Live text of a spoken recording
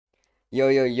Yo,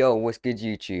 yo, yo, what's good,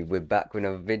 YouTube? We're back with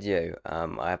another video.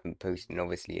 I haven't posted in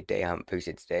obviously a day. I haven't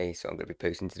posted today, so I'm gonna be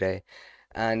posting today.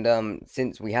 And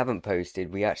since we haven't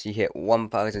posted, we actually hit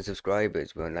 1,000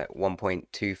 subscribers. We're on like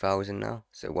 1.2 thousand now,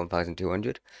 so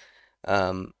 1,200.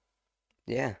 Um,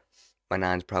 yeah, my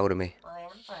nan's proud of me. I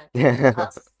am proud.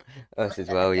 Us. Us as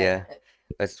well, yeah.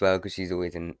 Us as well, because she's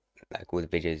always in like all the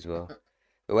videos as well.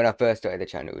 But when I first started the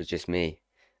channel, it was just me.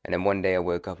 And then one day I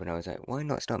woke up and I was like, why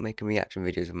not start making reaction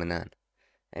videos with my nan?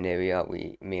 And here we are,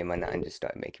 me and my nan just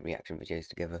started making reaction videos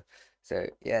together. So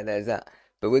yeah, there's that.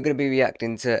 But we're going to be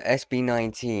reacting to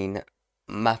SB19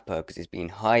 MAPA because it's been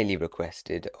highly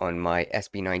requested on my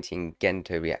SB19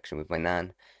 Gento reaction with my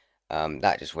nan.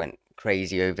 That just went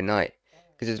crazy overnight.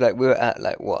 Because it's like we were at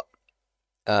like what?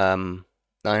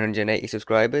 980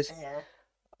 subscribers. Yeah.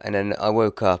 And then I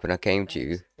woke up and I came to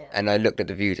you Yeah. and I looked at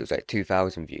the views. It was like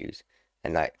 2,000 views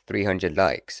and like 300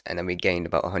 likes. And then we gained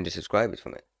about 100 subscribers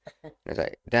from it. I was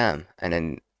like, damn. And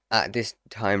then at this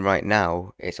time right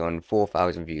now, it's on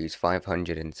 4,000 views,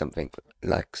 500 and something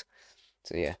likes.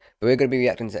 So yeah, but we're going to be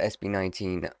reacting to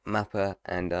SB19 MAPA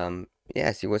and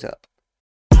yeah, see what's up.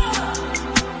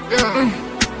 Yeah,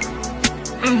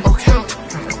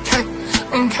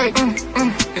 okay,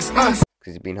 it's us.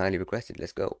 Because it's been highly requested,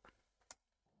 let's go.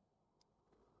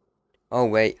 Oh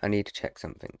wait, I need to check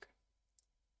something.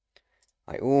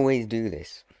 I always do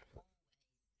this.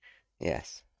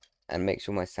 Yes. And make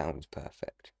sure my sound's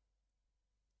perfect.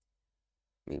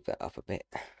 Move that up a bit.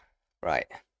 Right.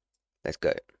 Let's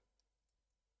go.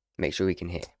 Make sure we can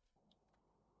hear.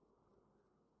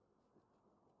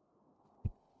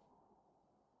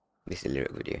 This is a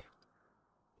lyric video.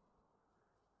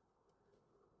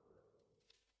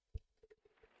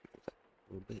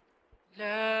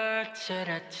 La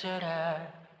chara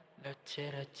chara, la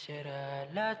chara chara,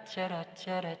 la chara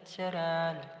chara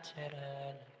chara, la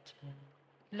chara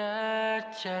la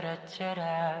chara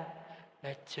chara,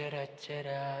 la chara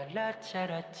chara, la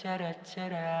chara chara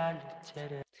chara, la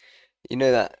chara. You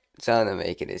know that sound I'm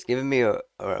making? It's giving me a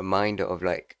reminder of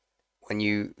like when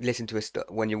you listen to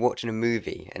when you're watching a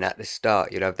movie and at the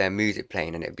start you'll have their music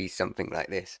playing and it'd be something like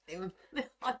this.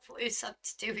 I thought it was something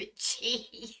to do with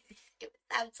cheese. It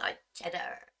sounds like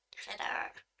cheddar.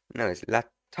 No, it's la Yeah,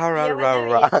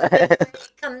 tararara. it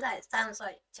comes out, it sounds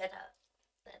like cheddar.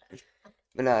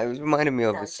 But no, it was reminding me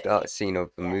of the Sounds start good. scene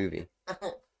of the Yeah. movie.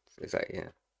 So it's like, yeah.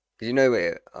 Because you know,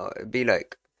 it'd be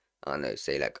like, I don't know,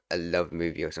 say like a love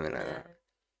movie or something like that.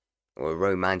 Or a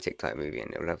romantic type movie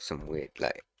and it'll have some weird,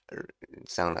 like,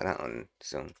 sound like that on the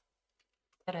song.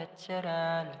 La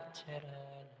chara la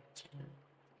chara chara,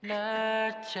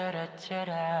 la chara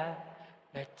chara,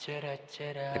 la chara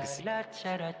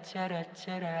chara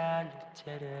chara, la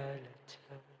chara.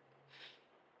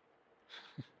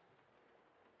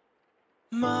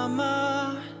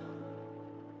 Mama,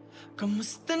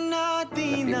 kamusta na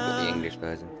Luckily we've got the English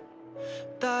version.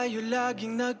 Tayo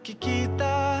laging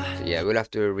nagkikita. So yeah, we'll have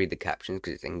to read the captions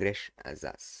because it's English, as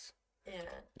that's Yeah.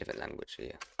 a different language, so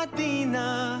yeah.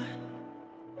 Atina,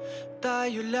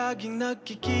 tayo laging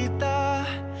nagkikita.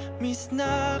 Miss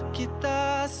na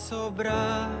kita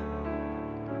sobra.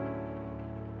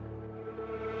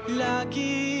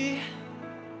 Lagi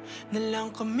na lang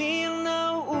kami ang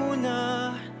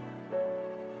nauuna.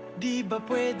 Di ba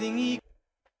pwedeng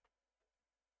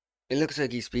It looks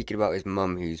like he's speaking about his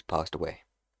mum who's passed away.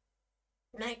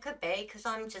 No, it could be, because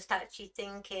I'm just actually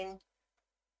thinking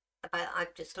about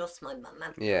I've just lost my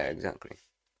mum. Yeah, exactly.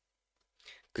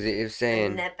 Because it is And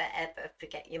saying, never ever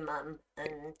forget your mum,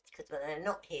 and because when they're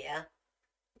not here,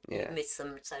 yeah, you miss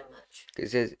them so much. because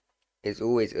it says it's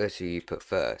always us who you put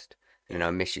first, and then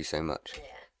I miss you so much.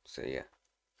 Yeah. So yeah,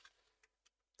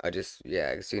 I just,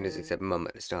 yeah, as soon as it said mum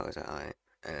at the start, I was like, alright,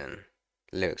 and then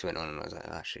the lyrics went on, and I was like,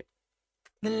 ah, shit.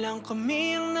 na lang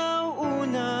kami ang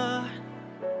nauuna.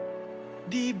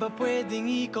 Di ba pwedeng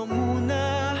ikaw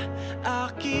muna?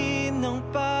 Akin ang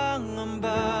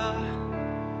pangamba.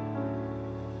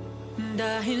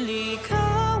 Dahil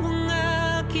ikaw ang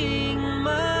aking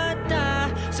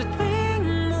mata. Sa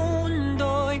tuwing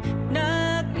mundo'y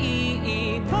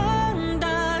nag-iibang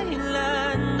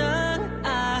dahilan ng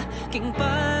aking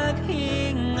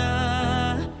paghinga.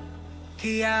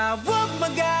 Kaya huwag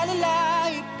mag-alala,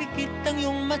 ipikit ang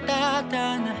iyong mata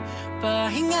na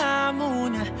pahinga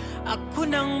muna, ako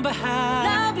nang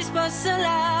bahala. Labis pa sa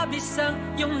labis ang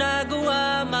iyong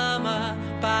nagawa, mama.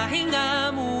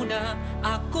 Pahinga muna,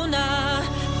 ako na.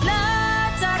 La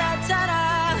tara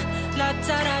tara, la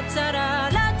tara tara,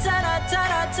 la tara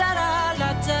tara tara,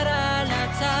 la tara la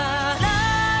tara, la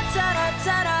tara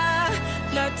tara,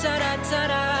 la tara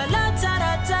tara, la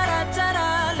tara tara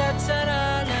tara, la tara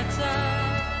la tara.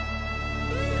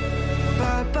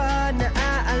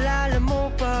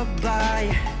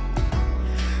 pababae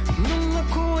nung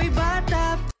ako'y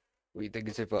bata. What are you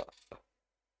thinking so far?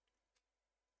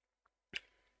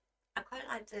 I quite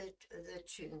like the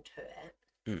tune to it.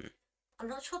 Hmm. I'm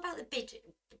not sure about the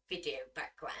video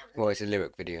background. Well, it's a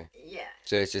lyric video, Yeah.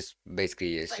 so it's just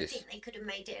basically But I just think they could have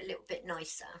made it a little bit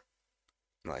nicer.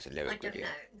 well, it's a I lyric don't video.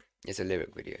 know. It's a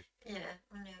lyric video. Yeah,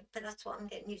 I know. But that's what I'm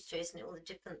getting used to, isn't it? All the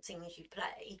different things you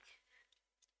play.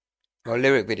 Well,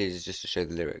 lyric videos is just to show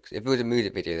the lyrics. If it was a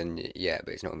music video, then yeah,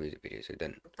 but it's not a music video, so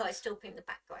don't. But I still think the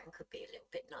background could be a little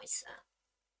bit nicer.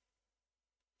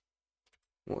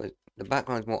 What is, the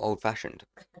background's more old-fashioned.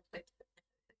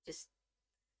 Just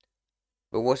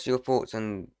But what's your thoughts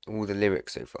on all the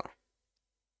lyrics so far?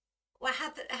 well,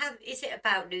 is it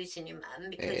about losing your mum?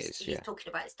 Because is, he's yeah. talking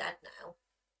about his dad now.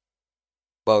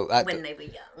 Well, When they were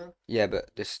young. yeah, but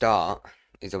the start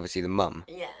is obviously the mum.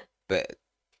 Yeah. But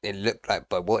it looked like,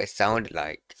 but what it sounded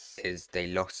like is they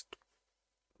lost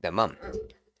their mum.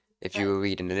 If you were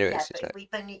reading the lyrics, Yeah, it's but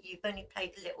like you've only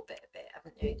played a little bit of it,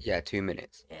 haven't you? yeah, 2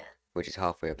 minutes, Yeah. which is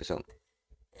halfway up a song.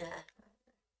 Yeah.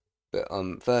 But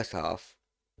first half,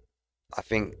 I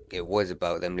think it was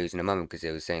about them losing their mum because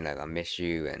they were saying like, "I miss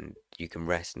you," and you can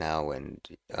rest now, and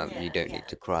you don't need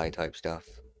to cry type stuff.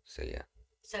 So yeah.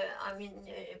 So I mean,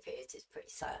 if it is, it's pretty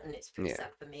sad, and it's pretty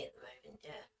sad for me at the moment.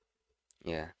 Yeah.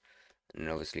 Yeah, and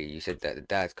obviously you said that the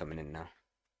dad's coming in now.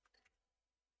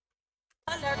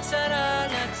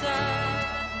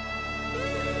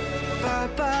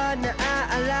 Papa,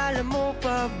 naaalala mo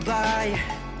pa ba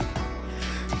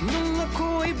nung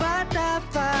ako'y bata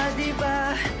pa, di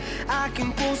ba? Aking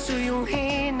puso yung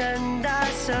hinanda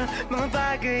sa mga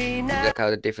bagay na. Look how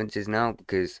the difference is now,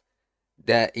 because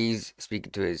that he's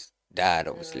speaking to his dad,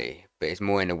 obviously, but it's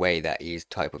more in a way that he's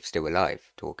type of still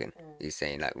alive talking. He's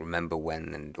saying like, "Remember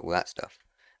when," and all that stuff.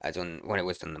 As on when it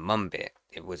was on the mum bit,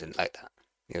 it wasn't like that.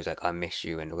 It was like, "I miss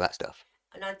you," and all that stuff.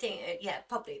 And I think, yeah,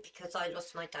 probably because I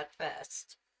lost my dad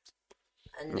first,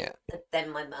 and Yeah. then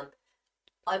my mum.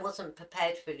 I wasn't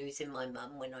prepared for losing my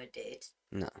mum when I did.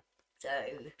 No. So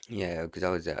Yeah, because I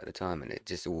was there at the time, and it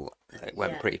just all like,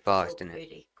 went yeah, pretty it's all fast, didn't it?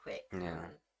 really quick. Yeah.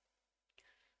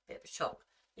 Bit of a shock.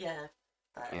 Yeah.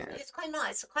 Yeah. It's quite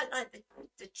nice. I quite like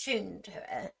the tune to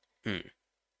it.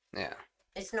 Yeah.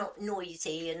 It's not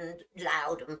noisy and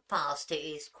loud and fast. It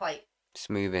is quite,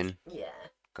 Smoothing,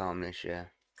 yeah, calmness, yeah.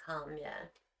 calm,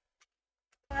 yeah.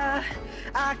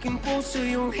 Aking puso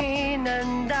yung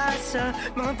hinanda sa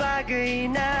mga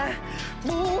bagay na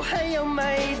buhay ang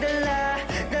may dala.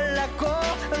 Dala ko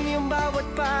ang iyong bawat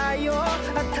payo,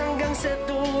 at hanggang sa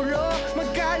dulo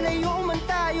magkalayo man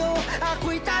tayo,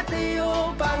 ako'y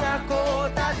tatayo,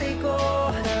 pangako tatay ko.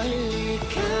 Dahil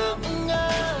ikaw ang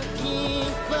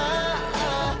aking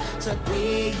paa, sa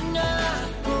tuwing na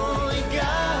ako'y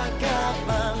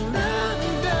gagapang ng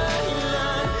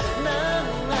dahilan ng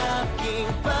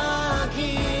aking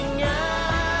paghinga.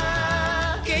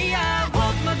 Kaya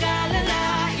huwag mag-alala,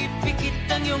 ipikit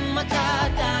ang iyong mata,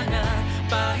 na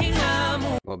pahinga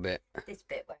mo. What bit? This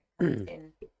bit where it comes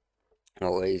in.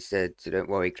 What he said, so don't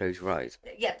worry, close your eyes.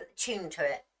 Yeah, but the tune to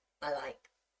it, I like.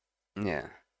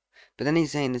 Yeah. But then he's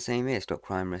saying the same here, stop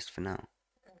crying, rest for now.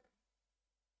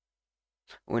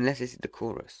 Or unless this is the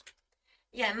chorus.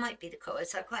 Yeah, it might be the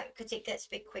chorus. I quite, because it gets a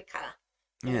bit quicker.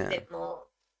 And Yeah. a bit more.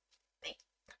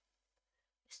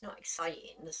 It's not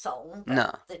exciting, the song, but No.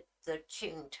 the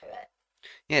tune to it.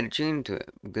 Yeah, the tune to it,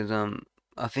 because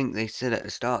I think they said at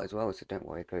the start as well, so don't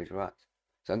worry, close your eyes.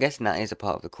 So I'm guessing that is a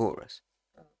part of the chorus.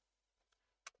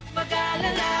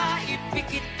 Mag-alala,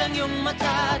 ipikit ang iyong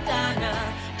mata, na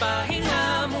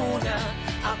pahinga muna,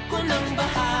 ako nang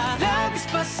bahala. Labis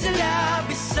pa sa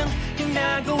labis ang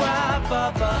ginagawa,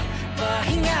 papa,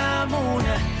 pahinga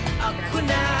muna, ako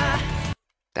na.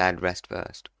 Dad, rest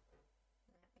first.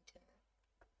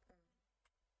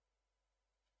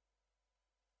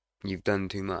 You've done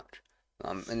too much.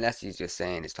 Unless he's just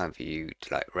saying it's time for you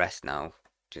to like rest now,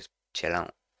 just chill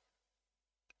out.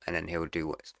 And then he'll do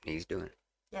what he's doing.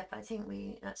 Yeah, but I think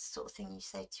that's the sort of thing you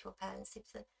say to your parents if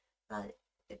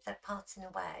they're passing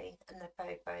away and they're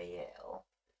very, very ill.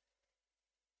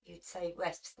 You'd say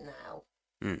rest now.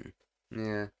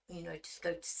 Yeah. You know, just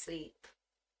go to sleep.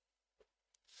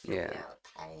 Yeah. You'll be out of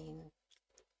pain.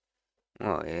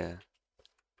 Oh, yeah.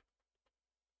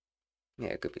 Yeah,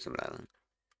 it could be something like that.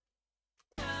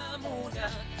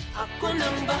 Ako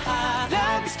nang bahala.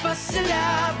 Labis pa sa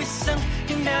labis ang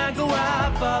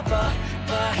ginagawa, papa,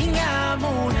 pahinga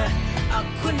muna,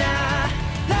 ako na.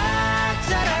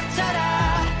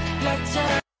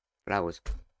 Flowers.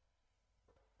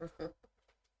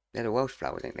 They're the Welsh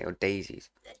flowers, ain't they? Or daisies.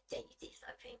 They're daisies,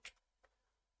 I think.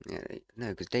 Yeah, no,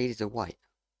 because daisies are white.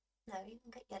 No, you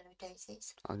can get yellow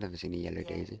daisies. I've never seen a yellow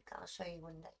daisy. I'll show you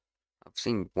one day. I've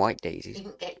seen white You daisies.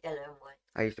 can get yellow and white.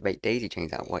 I used to make daisy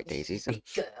chains out of white daisies. Big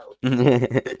girl.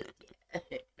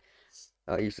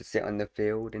 I used to sit on the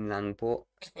field in Langport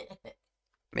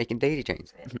making daisy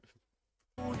chains.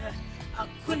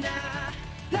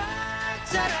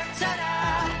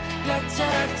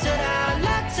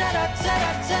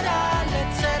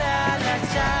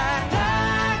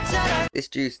 This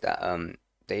juice that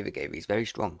David gave me is very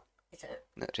strong. Is it?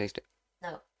 No, taste it.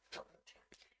 No, don't want to.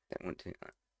 Don't want to.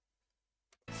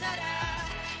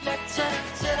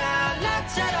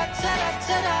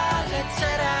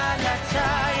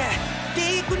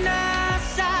 Di ko na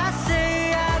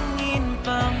sasayangin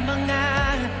pa mga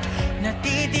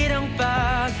natitirang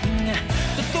paghinga.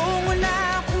 Tutungo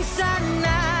na kung saan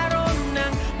naroon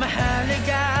ng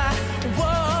mahalaga.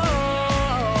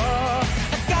 Whoa.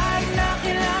 At kahit na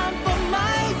kailan pa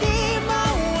may di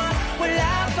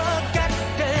mawawala, pagkat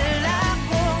dala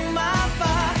kong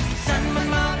mapa. Saan man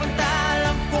mapunta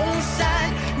lang kung saan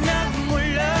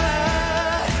nagmula.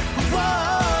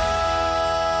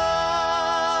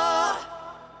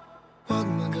 Huwag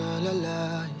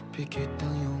mag-alala, ipikit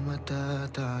ang iyong mata,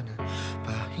 tanan.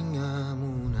 Pahinga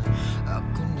muna,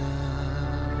 ako na.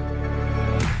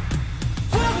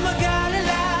 Huwag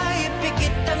mag-alala,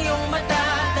 ipikit ang iyong mata,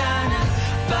 tanan.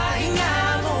 Pahinga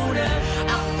muna,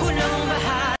 ako nang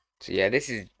bahala. So yeah,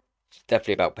 this is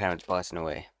definitely about parents passing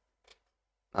away.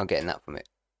 I'm getting that from it.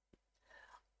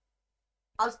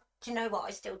 Do you know what?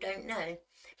 I still don't know.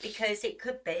 Because it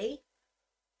could be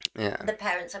Yeah. the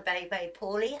parents are very, very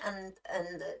poorly and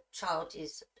the child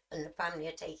is, and the family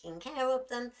are taking care of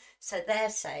them. So they're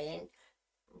saying,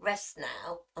 rest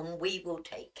now and we will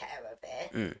take care of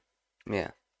it.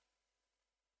 Yeah.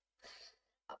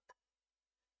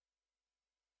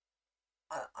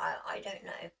 I don't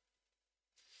know.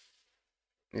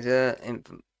 Is there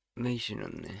information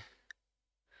on there?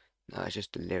 No, it's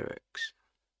just the lyrics.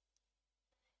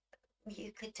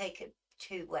 You could take it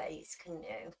two ways, couldn't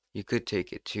you? You could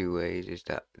take it two ways, is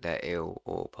that they're ill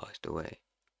or passed away.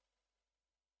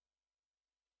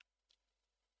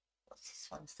 What's this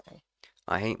one say?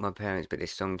 I hate my parents, but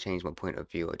this song changed my point of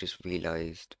view. I just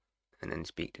realised and then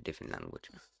speak a different language.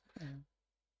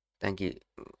 Thank you.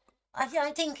 I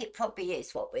think it probably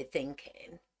is what we're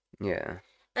thinking. Yeah.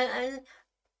 And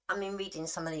I mean, reading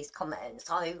some of these comments,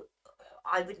 I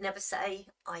would never say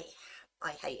I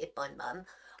hated my mum.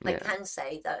 I Yeah. can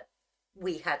say that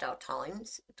we had our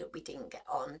times that we didn't get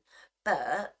on,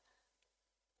 but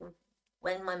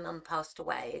when my mum passed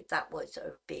away, that was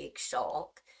a big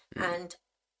shock, and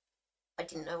I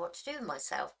didn't know what to do with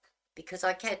myself because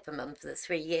I cared for mum for the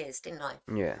 3 years, didn't I?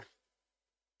 Yeah.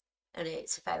 And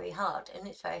it's very hard, and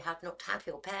it's very hard not to have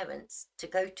your parents to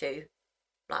go to.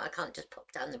 Like, I can't just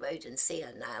pop down the road and see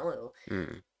her now, or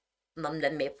mum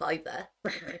lend me a fiver.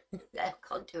 I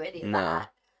can't do any of No.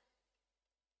 that.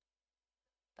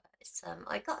 But it's, I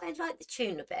like the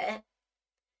tune a bit.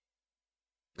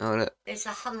 Oh, look. It's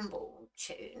a humble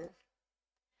tune.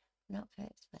 Not very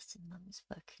expressive. Mum's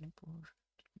working abroad.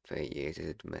 30 years as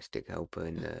a domestic helper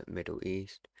in the Middle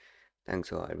East. Thanks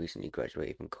to I recently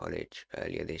graduated from college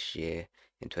earlier this year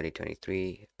in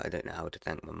 2023. I don't know how to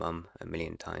thank my mum a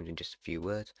million times in just a few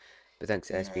words. But thanks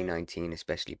to SB19,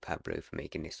 especially Pablo, for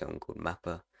making this song called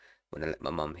MAPA. When I let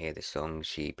my mum hear the song,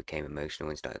 she became emotional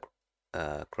and started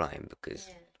crying because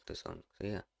of the song. So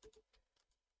yeah.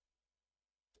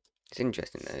 It's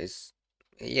interesting though.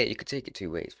 Yeah, you could take it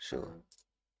two ways for sure.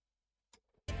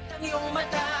 Iyong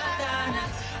matatana,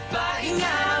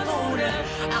 pahinga muna,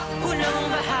 ako nang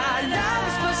bahala.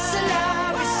 Mas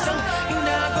masalabis ang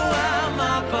ginagawa,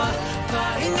 mapa,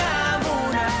 pahinga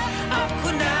muna, ako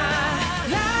na.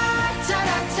 La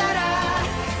tara-tara,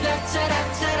 la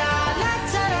tara-tara, la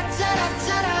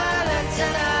tara-tara-tara, la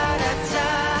tara-tara,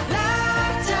 la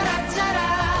tara-tara,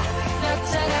 la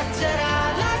tara-tara,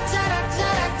 la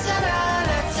tara-tara-tara,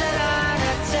 la tara-tara.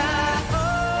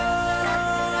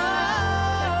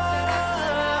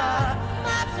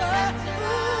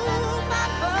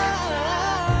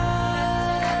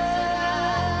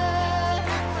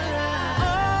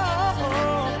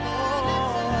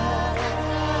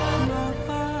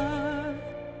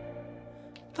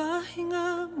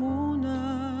 Pahinga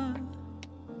muna,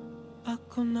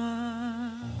 ako na.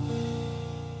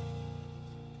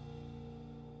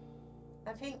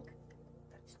 I think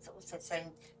that's also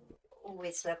saying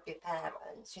always love your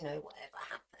parents, you know, whatever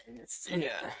happens.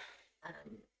 Yeah.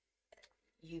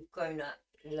 You've grown up,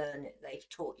 learned it, they've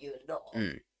taught you a lot.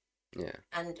 Yeah,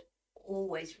 And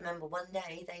always remember one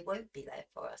day they won't be there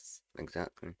for us.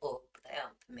 exactly. Or they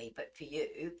aren't for me, but for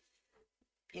you,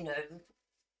 you know,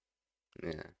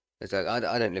 Yeah. It's like I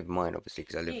don't live with mine obviously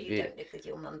because I live with You you, don't live with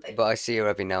your mum, but I see her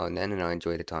every now and then, and I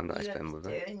enjoy the time that I you spend have with to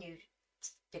her do, and you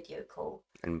video call.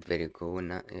 and video call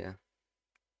and that. Yeah.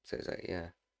 So it's like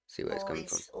see where it's coming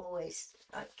from. Always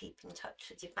like keep in touch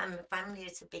with your family. Family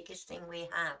is the biggest thing we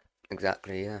have.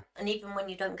 Exactly. Yeah. And even when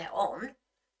you don't get on,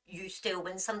 you still,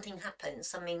 when something happens,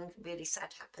 something really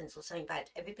sad happens or something bad,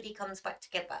 everybody comes back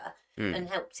together and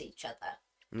helps each other.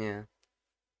 Yeah.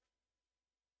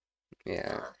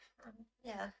 Yeah.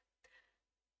 Yeah.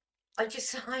 I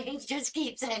just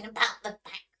keep saying about the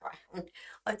background.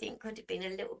 I think could have been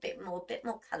a bit more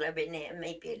colour in it, and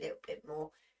maybe a little bit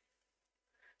more.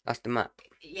 That's the map.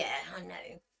 Yeah, I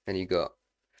know. Then you got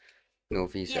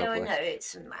north, east, Yeah, south, west. I know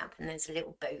it's a map, and there's a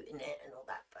little boat in it and all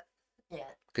that. But yeah.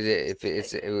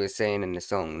 Because it was saying in the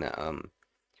song that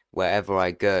wherever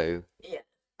I go,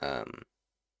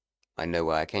 I know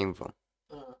where I came from.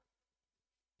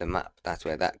 The map, that's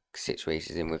where that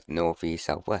situation is in with north, east,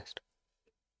 south, west.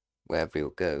 Wherever you'll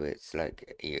go, it's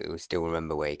like you'll still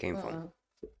remember where you came from.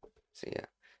 So yeah.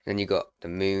 Then you got the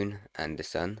moon and the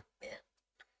sun. Yeah.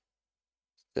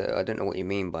 So I don't know what you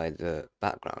mean by the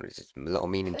background. It's just a lot of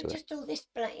meaning to it. Just all this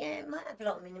black. Yeah, it might have a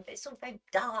lot of meaning, but it's all very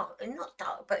dark, and not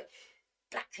dark, but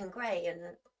black and grey,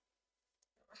 and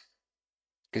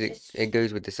because it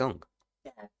goes with the song.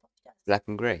 Yeah, it does. Black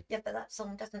and grey. Yeah, but that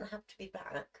song doesn't have to be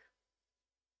black.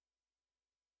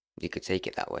 You could take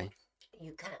it that way.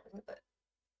 You can, but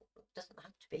it doesn't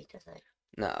have to be, does it?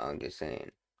 No, I'm just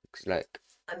saying. Because like.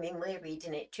 I mean, we're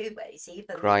reading it two ways.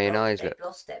 Even crying eyes. They've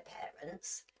lost their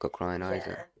parents. Got crying eyes.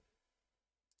 Yeah.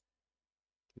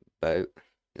 Boat.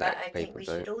 But I think we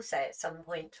should all say at some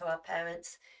point to our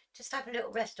parents, just have a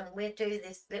little rest and we'll do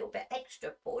this little bit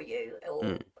extra for you,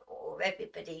 or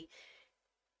everybody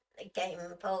get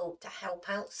involved to help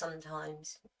out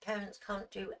sometimes. Parents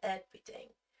can't do everything.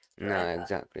 Forever. No,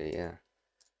 exactly, yeah.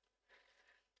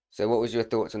 So what was your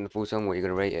thoughts on the full song? What are you going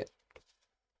to rate it?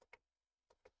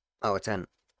 Out of 10.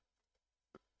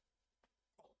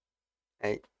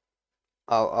 8.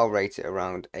 I'll rate it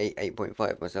around 8,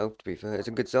 8.5 myself, to be fair. It's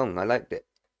a good song. I liked it.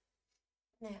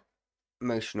 Yeah.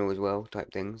 Emotional as well,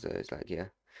 type thing. So it's like, yeah.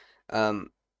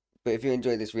 But if you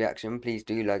enjoyed this reaction, please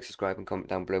do like, subscribe, and comment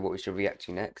down below what we should react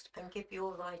to next. And give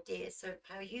your ideas of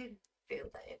how you feel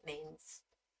that it means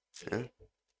to you.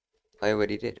 I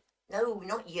already did. No,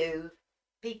 not you.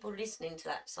 People listening to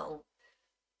that song.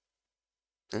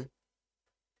 Huh?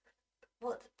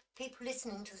 What, people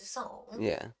listening to the song?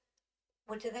 Yeah.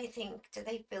 What do they think? Do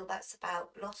they feel that's about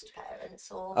lost parents,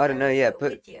 or I don't know. Yeah,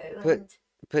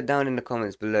 put down in the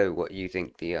comments below what you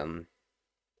think the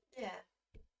Yeah.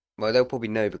 Well, they'll probably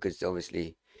know because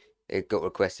obviously it got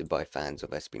requested by fans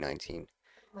of SB19,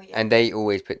 well, yeah. and they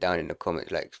always put down in the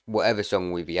comments like whatever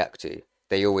song we react to,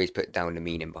 they always put down the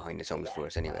meaning behind the songs for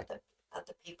us anyway.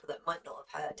 Other people that might not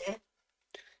have heard it.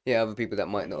 Yeah, other people that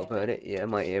might not have heard it. Yeah,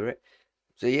 might hear it.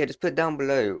 So yeah, just put down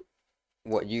below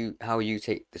how you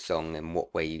take the song and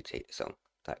what way you take the song,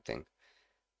 type thing.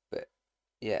 But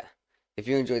yeah, if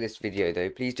you enjoyed this video though,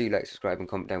 please do like, subscribe, and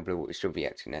comment down below what we should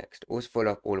react to next. Also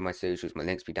follow up all of my socials, my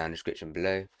links will be down in the description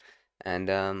below. And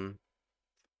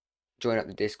join up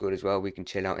the Discord as well. We can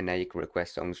chill out in there. You can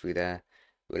request songs through there.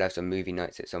 We'll have some movie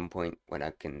nights at some point when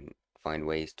I can find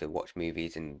ways to watch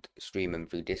movies and stream them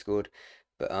through Discord.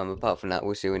 But apart from that,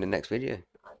 we'll see you in the next video.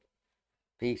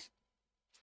 Peace.